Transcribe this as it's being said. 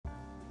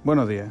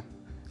Buenos días.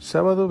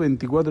 Sábado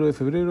 24 de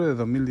febrero de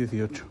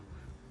 2018.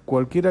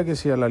 Cualquiera que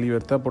sea la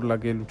libertad por la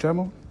que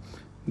luchamos,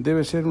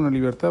 debe ser una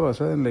libertad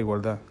basada en la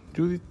igualdad.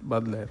 Judith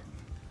Butler.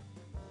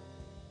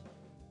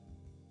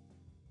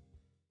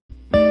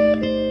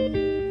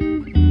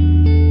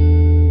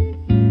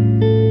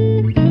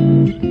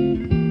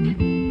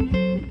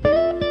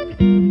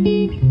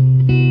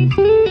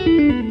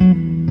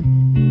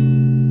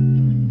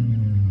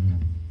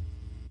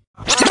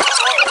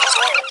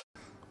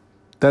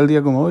 Tal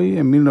día como hoy,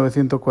 en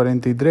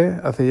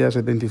 1943, hace ya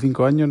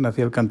 75 años,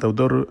 nacía el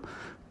cantautor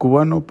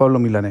cubano Pablo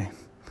Milanés.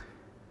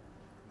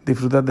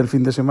 Disfrutad del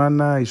fin de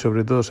semana y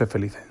sobre todo sed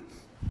felices.